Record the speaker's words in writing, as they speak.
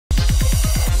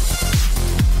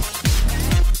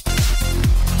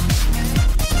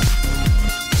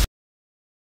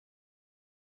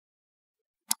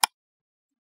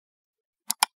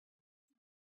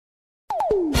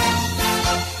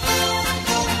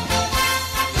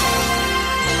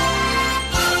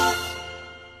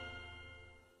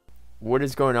What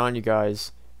is going on, you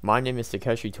guys? My name is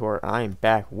Takeshi Tora. I am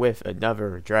back with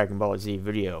another Dragon Ball Z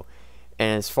video.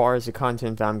 And as far as the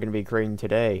content that I'm going to be creating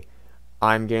today,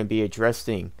 I'm going to be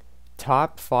addressing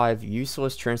top 5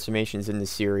 useless transformations in the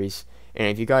series. And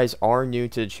if you guys are new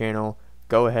to the channel,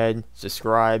 go ahead,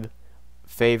 subscribe,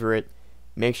 favorite,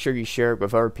 make sure you share it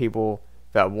with other people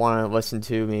that want to listen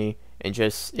to me. And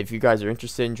just, if you guys are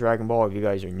interested in Dragon Ball, if you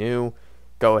guys are new,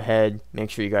 go ahead, make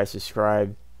sure you guys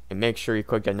subscribe. And make sure you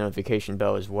click that notification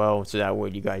bell as well, so that way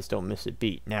you guys don't miss a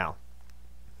beat. Now,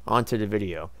 on to the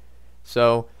video.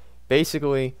 So,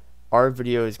 basically, our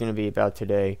video is going to be about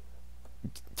today,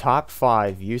 top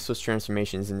 5 useless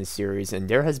transformations in the series. And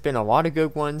there has been a lot of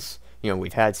good ones. You know,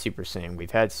 we've had Super Saiyan,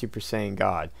 we've had Super Saiyan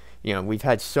God. You know, we've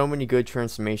had so many good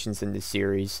transformations in the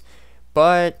series.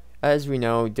 But, as we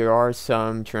know, there are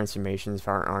some transformations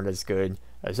that aren't as good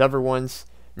as other ones.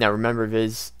 Now, remember,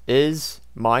 this is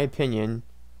my opinion.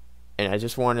 And I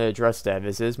just want to address that.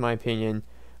 This is my opinion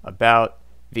about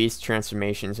these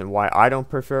transformations and why I don't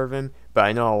prefer them. But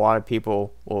I know a lot of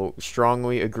people will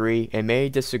strongly agree and may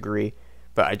disagree.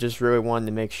 But I just really wanted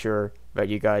to make sure that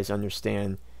you guys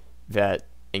understand that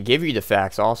and give you the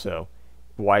facts also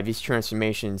why these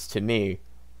transformations to me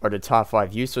are the top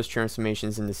 5 useless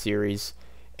transformations in the series.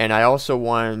 And I also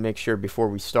want to make sure before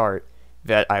we start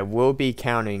that I will be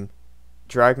counting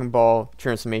Dragon Ball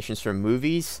transformations from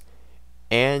movies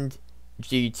and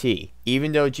GT.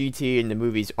 Even though GT and the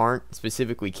movies aren't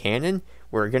specifically canon,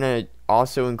 we're going to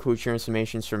also include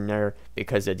transformations from there,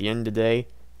 because at the end of the day,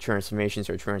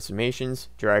 transformations are transformations,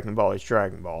 Dragon Ball is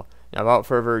Dragon Ball. Now, without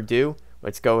further ado,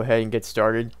 let's go ahead and get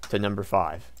started to number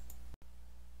 5.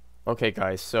 Okay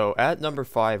guys, so at number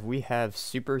 5 we have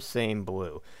Super Saiyan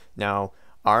Blue. Now,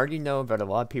 I already know that a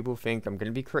lot of people think I'm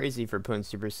going to be crazy for putting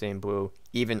Super Saiyan Blue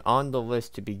even on the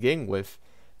list to begin with,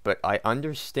 but I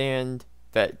understand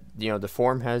that, you know, the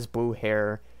form has blue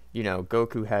hair, you know,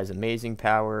 Goku has amazing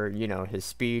power, you know, his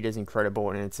speed is incredible,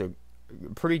 and it's a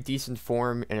pretty decent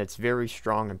form, and it's very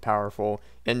strong and powerful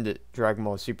in the Dragon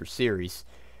Ball Super series.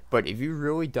 But if you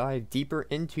really dive deeper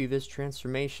into this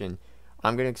transformation,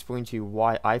 I'm going to explain to you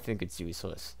why I think it's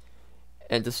useless.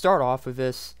 And to start off with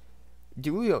this,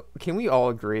 can we all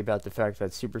agree about the fact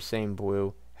that Super Saiyan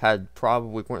Blue had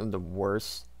probably one of the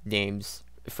worst names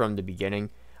from the beginning?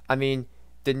 I mean,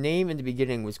 the name in the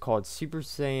beginning was called Super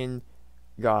Saiyan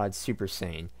God Super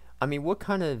Saiyan. I mean, what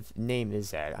kind of name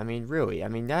is that? I mean, really, I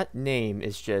mean, that name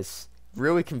is just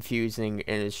really confusing,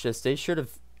 and it's just, they should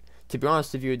have, to be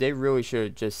honest with you, they really should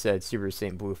have just said Super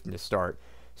Saiyan Blue from the start.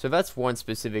 So that's one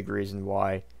specific reason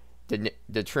why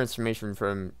the transformation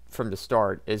from the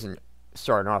start isn't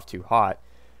starting off too hot.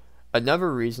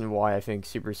 Another reason why I think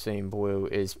Super Saiyan Blue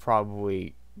is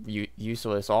probably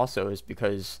useless also is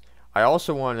because I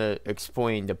also want to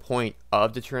explain the point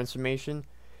of the transformation.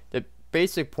 The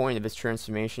basic point of this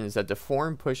transformation is that the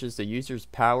form pushes the user's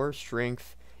power,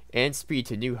 strength, and speed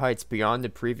to new heights beyond the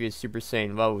previous Super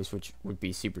Saiyan levels, which would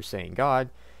be Super Saiyan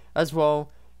God, as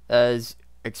well as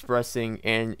expressing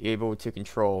and able to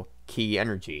control ki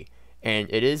energy. And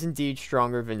it is indeed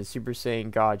stronger than the Super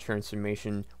Saiyan God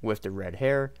transformation with the red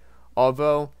hair.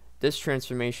 Although this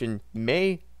transformation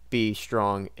may be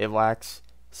strong, it lacks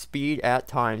speed at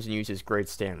times and uses great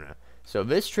stamina. So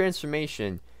this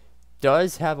transformation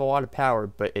does have a lot of power,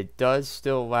 but it does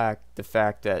still lack the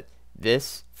fact that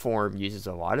this form uses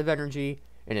a lot of energy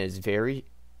and is very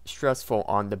stressful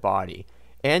on the body.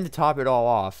 And to top it all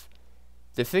off,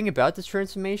 the thing about this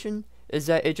transformation is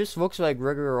that it just looks like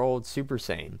regular old Super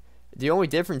Saiyan. The only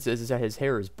difference is that his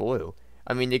hair is blue.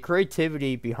 I mean, the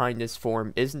creativity behind this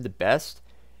form isn't the best,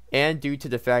 and due to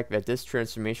the fact that this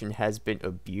transformation has been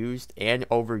abused and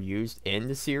overused in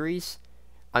the series.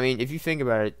 I mean, if you think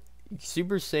about it,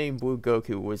 Super Saiyan Blue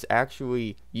Goku was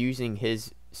actually using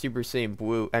his Super Saiyan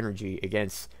Blue energy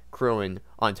against Krillin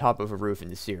on top of a roof in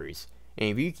the series. And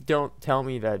if you don't tell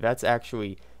me that that's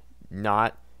actually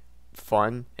not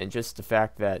fun, and just the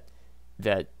fact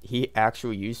that he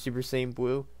actually used Super Saiyan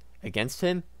Blue against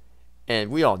him,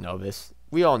 and we all know this.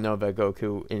 We all know that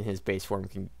Goku in his base form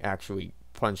can actually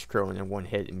punch Krillin in one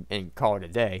hit and call it a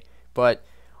day. But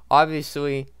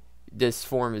obviously, this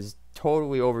form is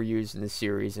totally overused in the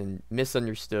series and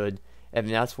misunderstood, and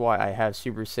that's why I have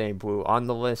Super Saiyan Blue on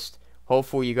the list.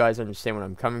 Hopefully you guys understand where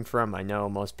I'm coming from. I know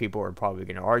most people are probably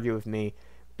going to argue with me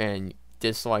and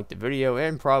dislike the video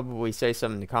and probably say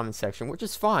something in the comment section, which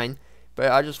is fine, but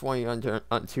I just want you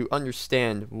to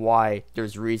understand why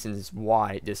there's reasons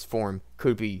why this form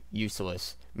could be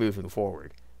useless moving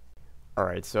forward.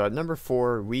 Alright, so at number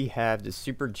 4, we have the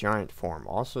Super Giant form,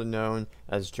 also known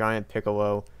as Giant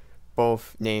Piccolo.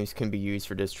 Both names can be used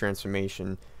for this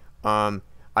transformation.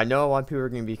 I know a lot of people are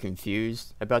going to be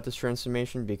confused about this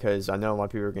transformation because I know a lot of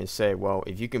people are going to say, well,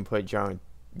 if you can put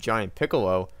Giant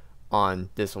Piccolo on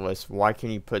this list, why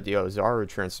can't you put the Ozaru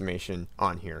transformation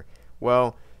on here?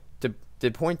 Well, to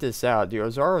point this out, the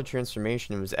Ozaru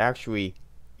transformation was actually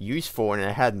useful and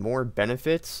it had more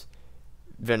benefits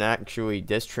than actually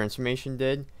this transformation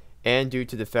did. And due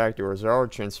to the fact the Ozaru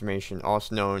transformation,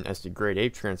 also known as the Great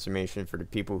Ape transformation for the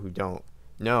people who don't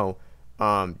know,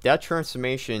 that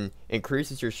transformation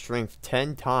increases your strength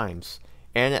 10 times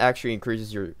and it actually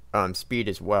increases your speed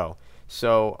as well.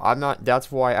 So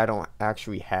that's why I don't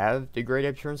actually have the Great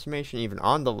Ape transformation even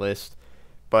on the list.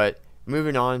 But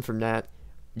moving on from that,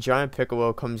 Giant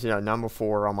Piccolo comes in at number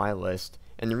 4 on my list.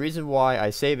 And the reason why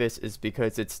I say this is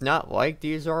because it's not like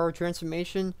the Ozaru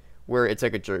transformation, where it's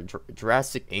like a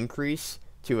drastic increase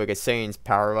to like a Saiyan's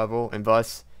power level, and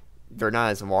thus they're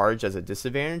not as large as a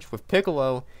disadvantage. With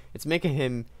Piccolo, it's making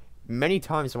him many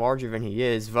times larger than he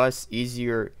is, thus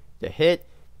easier to hit,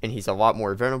 and he's a lot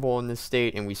more vulnerable in this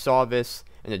state. And we saw this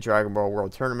in the Dragon Ball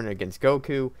World Tournament against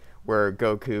Goku, where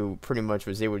Goku pretty much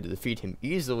was able to defeat him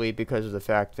easily because of the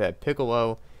fact that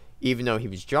Piccolo, even though he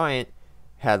was giant,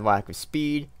 had lack of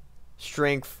speed,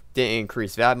 strength didn't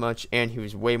increase that much, and he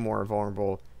was way more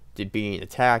vulnerable to being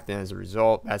attacked, and as a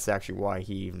result, that's actually why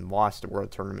he even lost the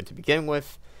World Tournament to begin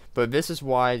with. But this is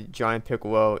why Giant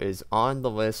Piccolo is on the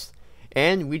list,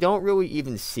 and we don't really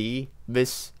even see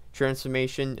this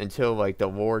transformation until like the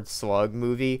Lord Slug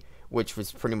movie, which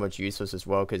was pretty much useless as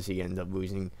well because he ended up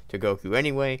losing to Goku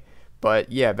anyway.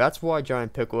 But yeah, that's why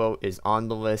Giant Piccolo is on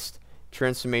the list.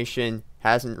 Transformation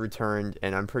hasn't returned,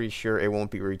 and I'm pretty sure it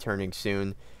won't be returning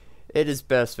soon. It is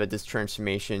best that this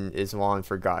transformation is long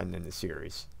forgotten in the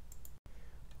series.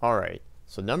 Alright,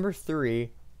 so number 3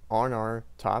 on our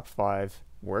top 5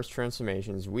 worst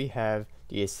transformations, we have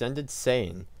the Ascended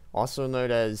Saiyan, also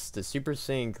known as the Super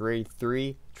Saiyan Grade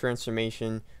 3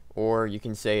 transformation, or you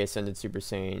can say Ascended Super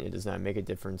Saiyan. It does not make a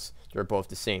difference. They're both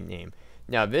the same name.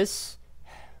 Now this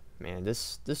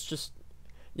just,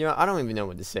 you know, I don't even know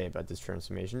what to say about this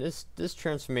transformation. This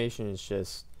transformation is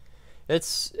just,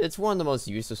 it's one of the most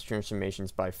useless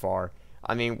transformations by far.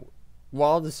 I mean,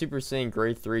 while the Super Saiyan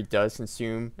Grade 3 does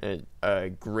consume a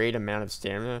great amount of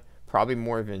stamina, probably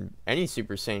more than any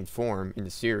Super Saiyan form in the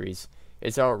series,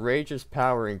 its outrageous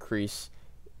power increase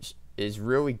is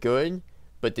really good,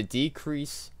 but the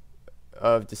decrease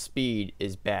of the speed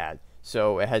is bad.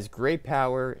 So it has great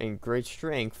power and great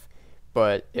strength,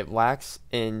 but it lacks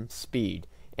in speed.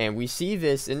 And we see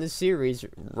this in the series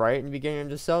right in the beginning of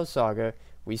the Cell Saga.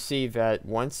 We see that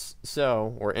once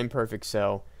Cell, or Imperfect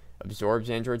Cell, absorbs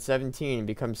Android 17 and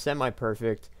becomes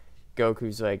semi-perfect,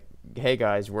 Goku's like, hey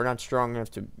guys, we're not strong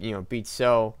enough to, beat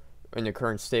Cell in the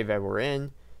current state that we're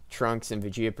in. Trunks and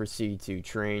Vegeta proceed to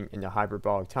train in the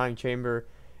hyperbolic time chamber,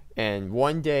 and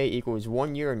 1 day equals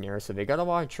 1 year in there, so they got a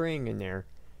lot of training in there.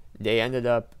 They ended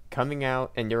up coming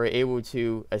out and they were able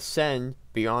to ascend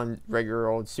beyond regular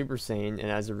old Super Saiyan, and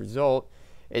as a result,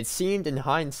 it seemed in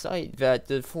hindsight that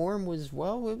the form was,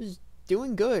 well, it was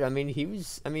doing good.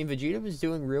 Vegeta was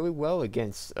doing really well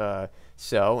against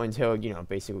Cell until,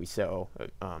 basically Cell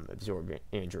absorbed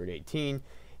Android 18,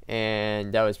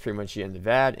 and that was pretty much the end of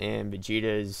that, and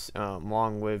Vegeta's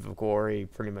long live of glory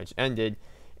pretty much ended,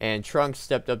 and Trunks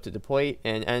stepped up to the plate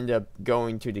and ended up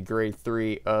going to the Grade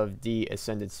 3 of the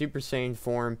Ascended Super Saiyan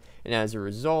form, and as a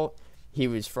result, he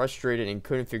was frustrated and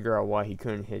couldn't figure out why he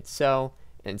couldn't hit Cell,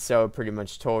 and Cell pretty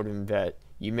much told him that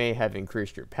you may have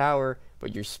increased your power,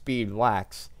 but your speed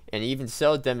lacks, and even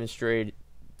Cell demonstrated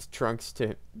to Trunks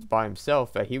by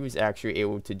himself that he was actually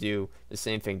able to do the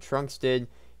same thing Trunks did.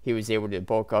 He was able to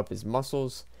bulk up his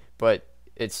muscles, but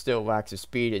it still lacks of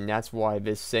speed, and that's why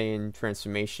this Saiyan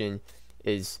transformation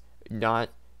is not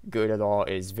good at all.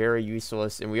 It is very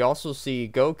useless, and we also see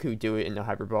Goku do it in the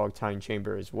hyperbolic time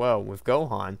chamber as well with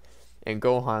Gohan, and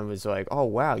Gohan was like, oh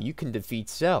wow, you can defeat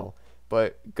Cell,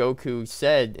 but Goku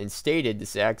said and stated the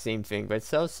exact same thing that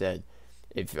Cell said.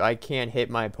 If I can't hit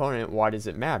my opponent, why does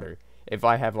it matter? If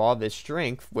I have all this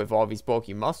strength with all these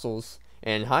bulky muscles,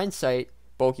 and in hindsight,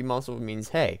 bulky muscle means,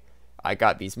 hey, I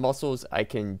got these muscles, I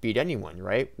can beat anyone,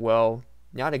 right? Well,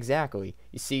 not exactly.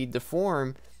 You see, the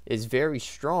form is very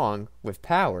strong with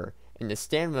power, and the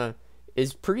stamina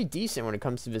is pretty decent when it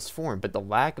comes to this form, but the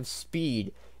lack of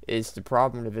speed is the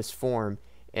problem of this form,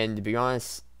 and to be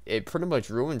honest, it pretty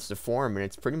much ruins the form, and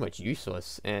it's pretty much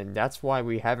useless, and that's why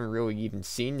we haven't really even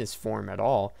seen this form at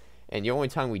all. And the only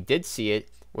time we did see it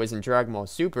was in Dragon Ball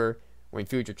Super, when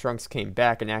Future Trunks came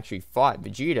back and actually fought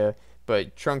Vegeta,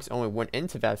 but Trunks only went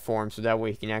into that form so that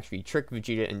way he can actually trick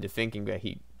Vegeta into thinking that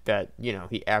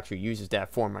he actually uses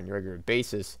that form on a regular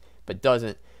basis, but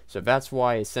doesn't. So that's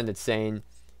why Ascended Saiyan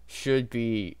should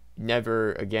be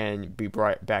never again be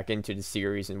brought back into the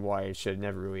series, and why it should have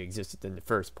never really existed in the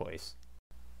first place.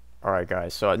 Alright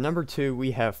guys, so at number 2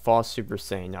 we have False Super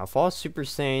Saiyan. Now False Super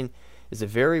Saiyan is a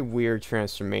very weird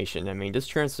transformation. I mean, this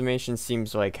transformation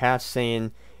seems like half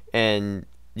Saiyan and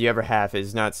the other half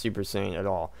is not Super Saiyan at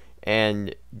all.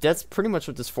 And that's pretty much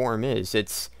what this form is.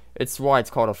 It's why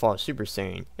it's called a False Super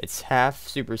Saiyan. It's half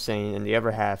Super Saiyan and the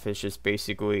other half is just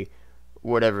basically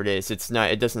whatever it is.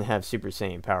 It doesn't have Super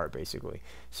Saiyan power basically.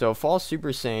 So False Super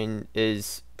Saiyan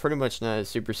is pretty much not a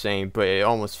Super Saiyan, but it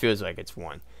almost feels like it's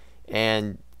one.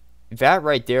 And that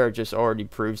right there just already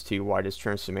proves to you why this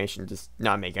transformation does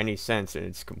not make any sense and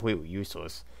it's completely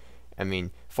useless. I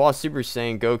mean, False Super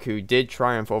Saiyan Goku did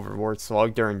triumph over Lord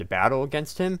Slug during the battle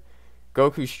against him.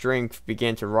 Goku's strength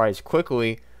began to rise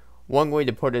quickly. One way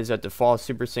to put it is that the False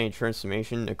Super Saiyan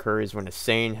transformation occurs when a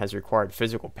Saiyan has required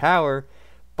physical power,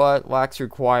 but lacks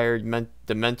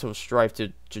the mental strife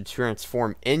to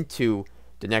transform into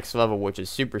the next level, which is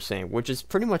Super Saiyan, which is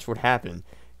pretty much what happened.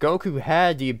 Goku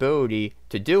had the ability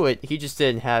to do it, he just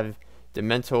didn't have the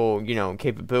mental,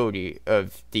 capability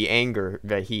of the anger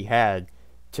that he had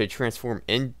to transform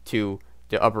into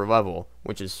the upper level,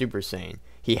 which is Super Saiyan.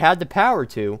 He had the power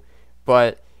to,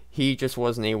 but he just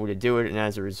wasn't able to do it, and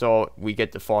as a result, we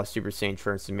get the False Super Saiyan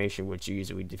transformation, which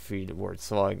usually defeated Lord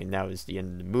Slug, and that was the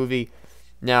end of the movie.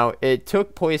 Now, it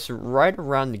took place right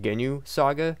around the Ginyu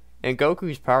saga, and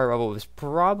Goku's power level was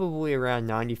probably around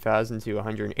 90,000 to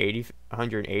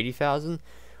 180,000.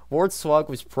 Lord Slug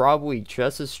was probably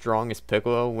just as strong as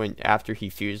Piccolo after he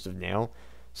fused with Nail.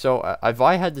 So if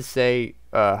I had to say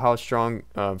how strong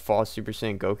False Super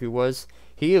Saiyan Goku was,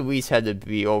 he at least had to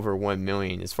be over 1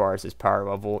 million as far as his power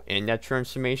level in that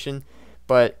transformation.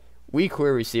 But we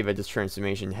clearly see that this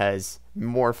transformation has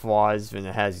more flaws than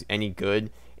it has any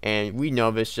good. And we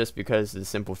know this just because of the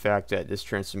simple fact that this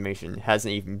transformation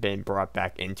hasn't even been brought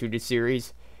back into the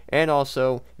series. And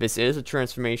also, this is a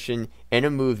transformation in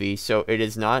a movie, so it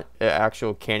is not an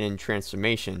actual canon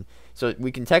transformation. So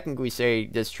we can technically say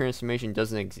this transformation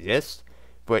doesn't exist,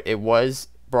 but it was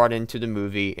brought into the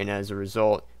movie, and as a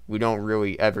result, we don't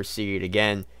really ever see it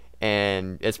again.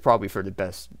 And it's probably for the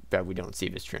best that we don't see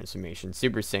this transformation.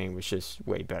 Super Saiyan was just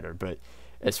way better, but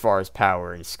as far as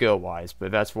power and skill wise,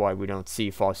 but that's why we don't see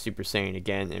False Super Saiyan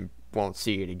again and won't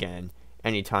see it again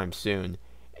anytime soon,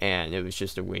 and it was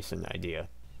just a wasted idea.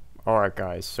 Alright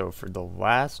guys, so for the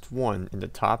last one in the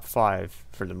top 5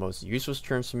 for the most useless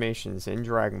transformations in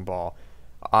Dragon Ball,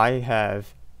 I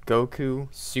have Goku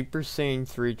Super Saiyan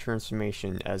 3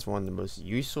 transformation as one of the most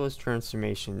useless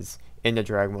transformations in the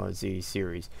Dragon Ball Z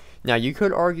series. Now you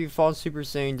could argue False Super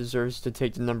Saiyan deserves to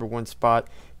take the number 1 spot,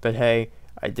 but hey,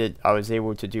 I was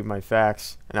able to do my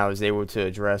facts, and I was able to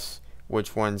address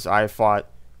which ones I thought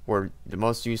were the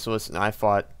most useless, and I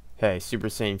thought, hey, Super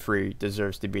Saiyan 3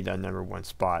 deserves to be that number 1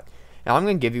 spot. Now I'm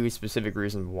going to give you a specific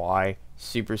reason why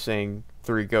Super Saiyan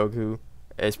 3 Goku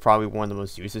is probably one of the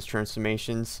most useless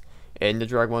transformations in the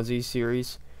Dragon Ball Z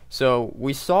series. So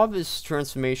we saw this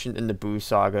transformation in the Buu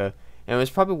saga, and it was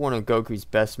probably one of Goku's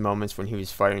best moments when he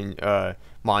was fighting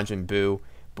Majin Buu.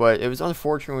 But it was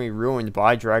unfortunately ruined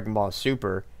by Dragon Ball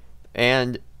Super,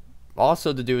 and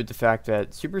also to do with the fact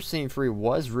that Super Saiyan 3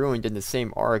 was ruined in the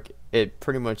same arc it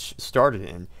pretty much started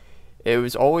in. It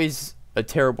was always a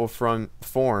terrible form,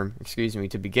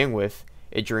 to begin with.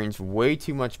 It drains way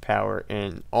too much power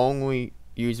and only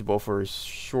usable for a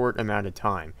short amount of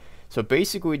time. So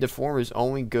basically the form is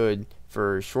only good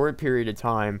for a short period of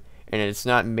time, and it's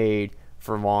not made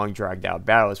for long dragged out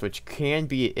battles, which can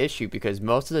be an issue because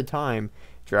most of the time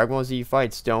Dragon Ball Z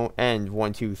fights don't end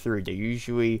 1, 2, 3. They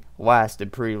usually last a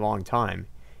pretty long time.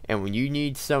 And when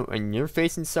you're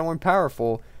facing someone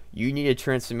powerful, you need a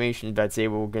transformation that's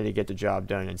able to get the job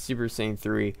done. And Super Saiyan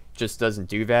 3 just doesn't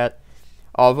do that.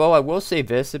 Although I will say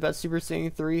this about Super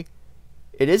Saiyan 3,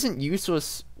 it isn't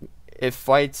useless if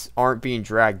fights aren't being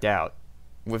dragged out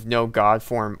with no God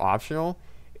form optional.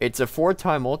 It's a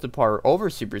 4-time multiplier over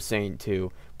Super Saiyan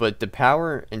 2, but the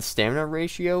power and stamina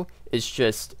ratio is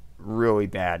just really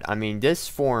bad. I mean, this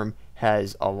form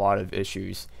has a lot of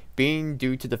issues, being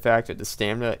due to the fact that the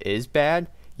stamina is bad.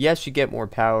 Yes, you get more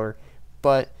power,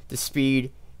 but the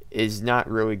speed is not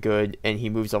really good, and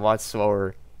he moves a lot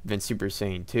slower than Super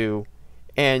Saiyan 2.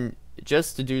 And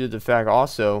just to do to the fact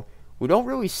also, we don't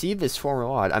really see this form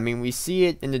a lot. I mean, we see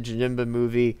it in the Janemba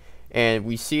movie, and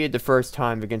we see it the first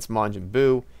time against Majin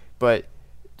Buu, but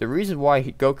the reason why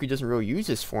Goku doesn't really use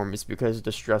this form is because of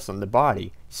the stress on the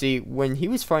body. See, when he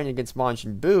was fighting against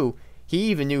Majin Buu,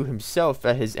 he even knew himself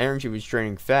that his energy was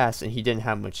draining fast and he didn't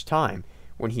have much time.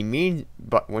 What he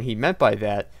meant by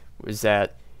that was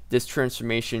that this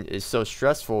transformation is so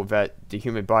stressful that the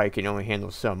human body can only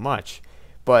handle so much.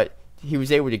 But he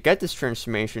was able to get this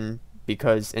transformation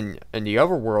because in the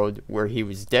other world where he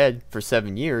was dead for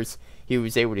 7 years, he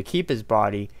was able to keep his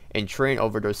body and train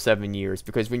over those 7 years,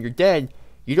 because when you're dead,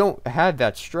 you don't have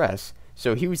that stress.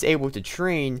 So he was able to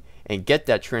train and get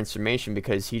that transformation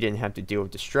because he didn't have to deal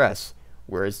with the stress.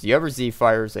 Whereas the other Z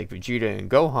fighters like Vegeta and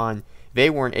Gohan, they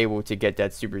weren't able to get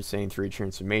that Super Saiyan 3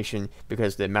 transformation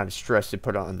because of the amount of stress they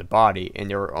put on the body,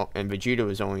 and Vegeta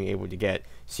was only able to get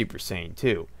Super Saiyan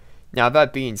 2. Now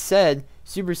that being said,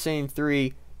 Super Saiyan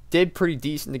 3 did pretty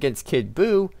decent against Kid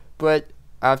Buu, but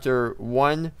after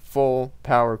one full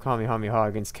power Kamehameha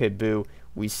against Kid Buu,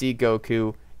 we see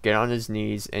Goku get on his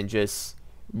knees and just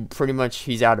pretty much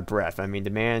he's out of breath. I mean, the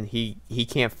man, he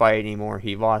can't fight anymore.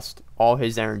 He lost all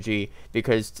his energy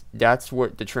because that's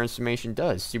what the transformation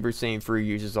does. Super Saiyan 3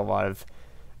 uses a lot of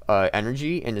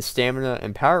energy, and the stamina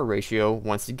and power ratio,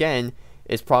 once again,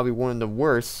 is probably one of the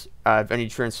worst out of any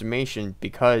transformation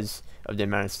because of the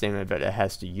amount of stamina that it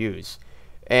has to use.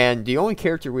 And the only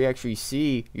character we actually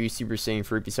see use Super Saiyan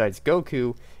 3 besides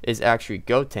Goku is actually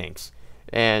Gotenks.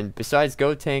 And besides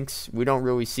Gotenks, we don't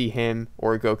really see him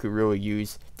or Goku really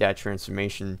use that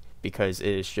transformation because it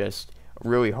is just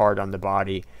really hard on the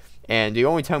body. And the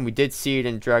only time we did see it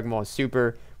in Dragon Ball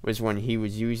Super was when he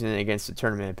was using it against the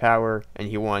Tournament of Power, and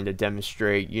he wanted to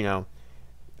demonstrate, you know,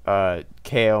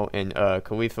 Kale and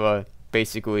Khalifa,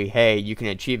 basically, hey, you can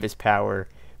achieve this power,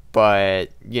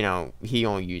 but, you know, he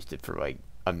only used it for like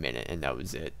a minute, and that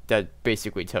was it. That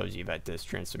basically tells you that this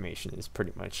transformation is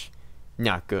pretty much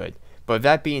not good. But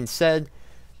that being said,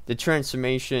 the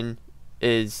transformation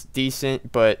is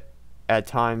decent, but at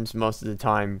times, most of the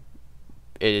time,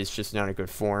 it is just not a good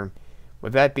form.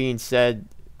 With that being said,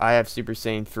 I have Super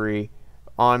Saiyan 3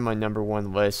 on my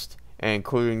 #1 list, and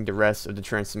including the rest of the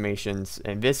transformations,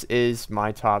 and this is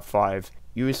my top 5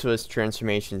 useless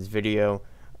transformations video.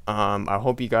 I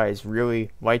hope you guys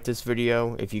really like this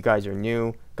video. If you guys are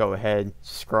new, go ahead,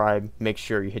 subscribe, make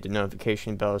sure you hit the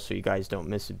notification bell so you guys don't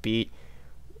miss a beat.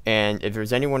 And if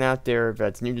there's anyone out there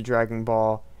that's new to Dragon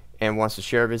Ball and wants to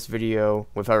share this video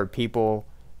with other people,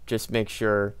 just make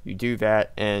sure you do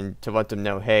that, and to let them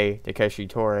know, hey, Takeshi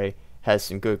Toray has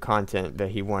some good content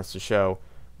that he wants to show.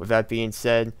 With that being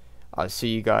said, I'll see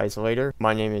you guys later.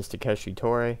 My name is Takeshi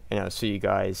Toray, and I'll see you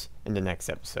guys in the next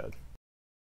episode.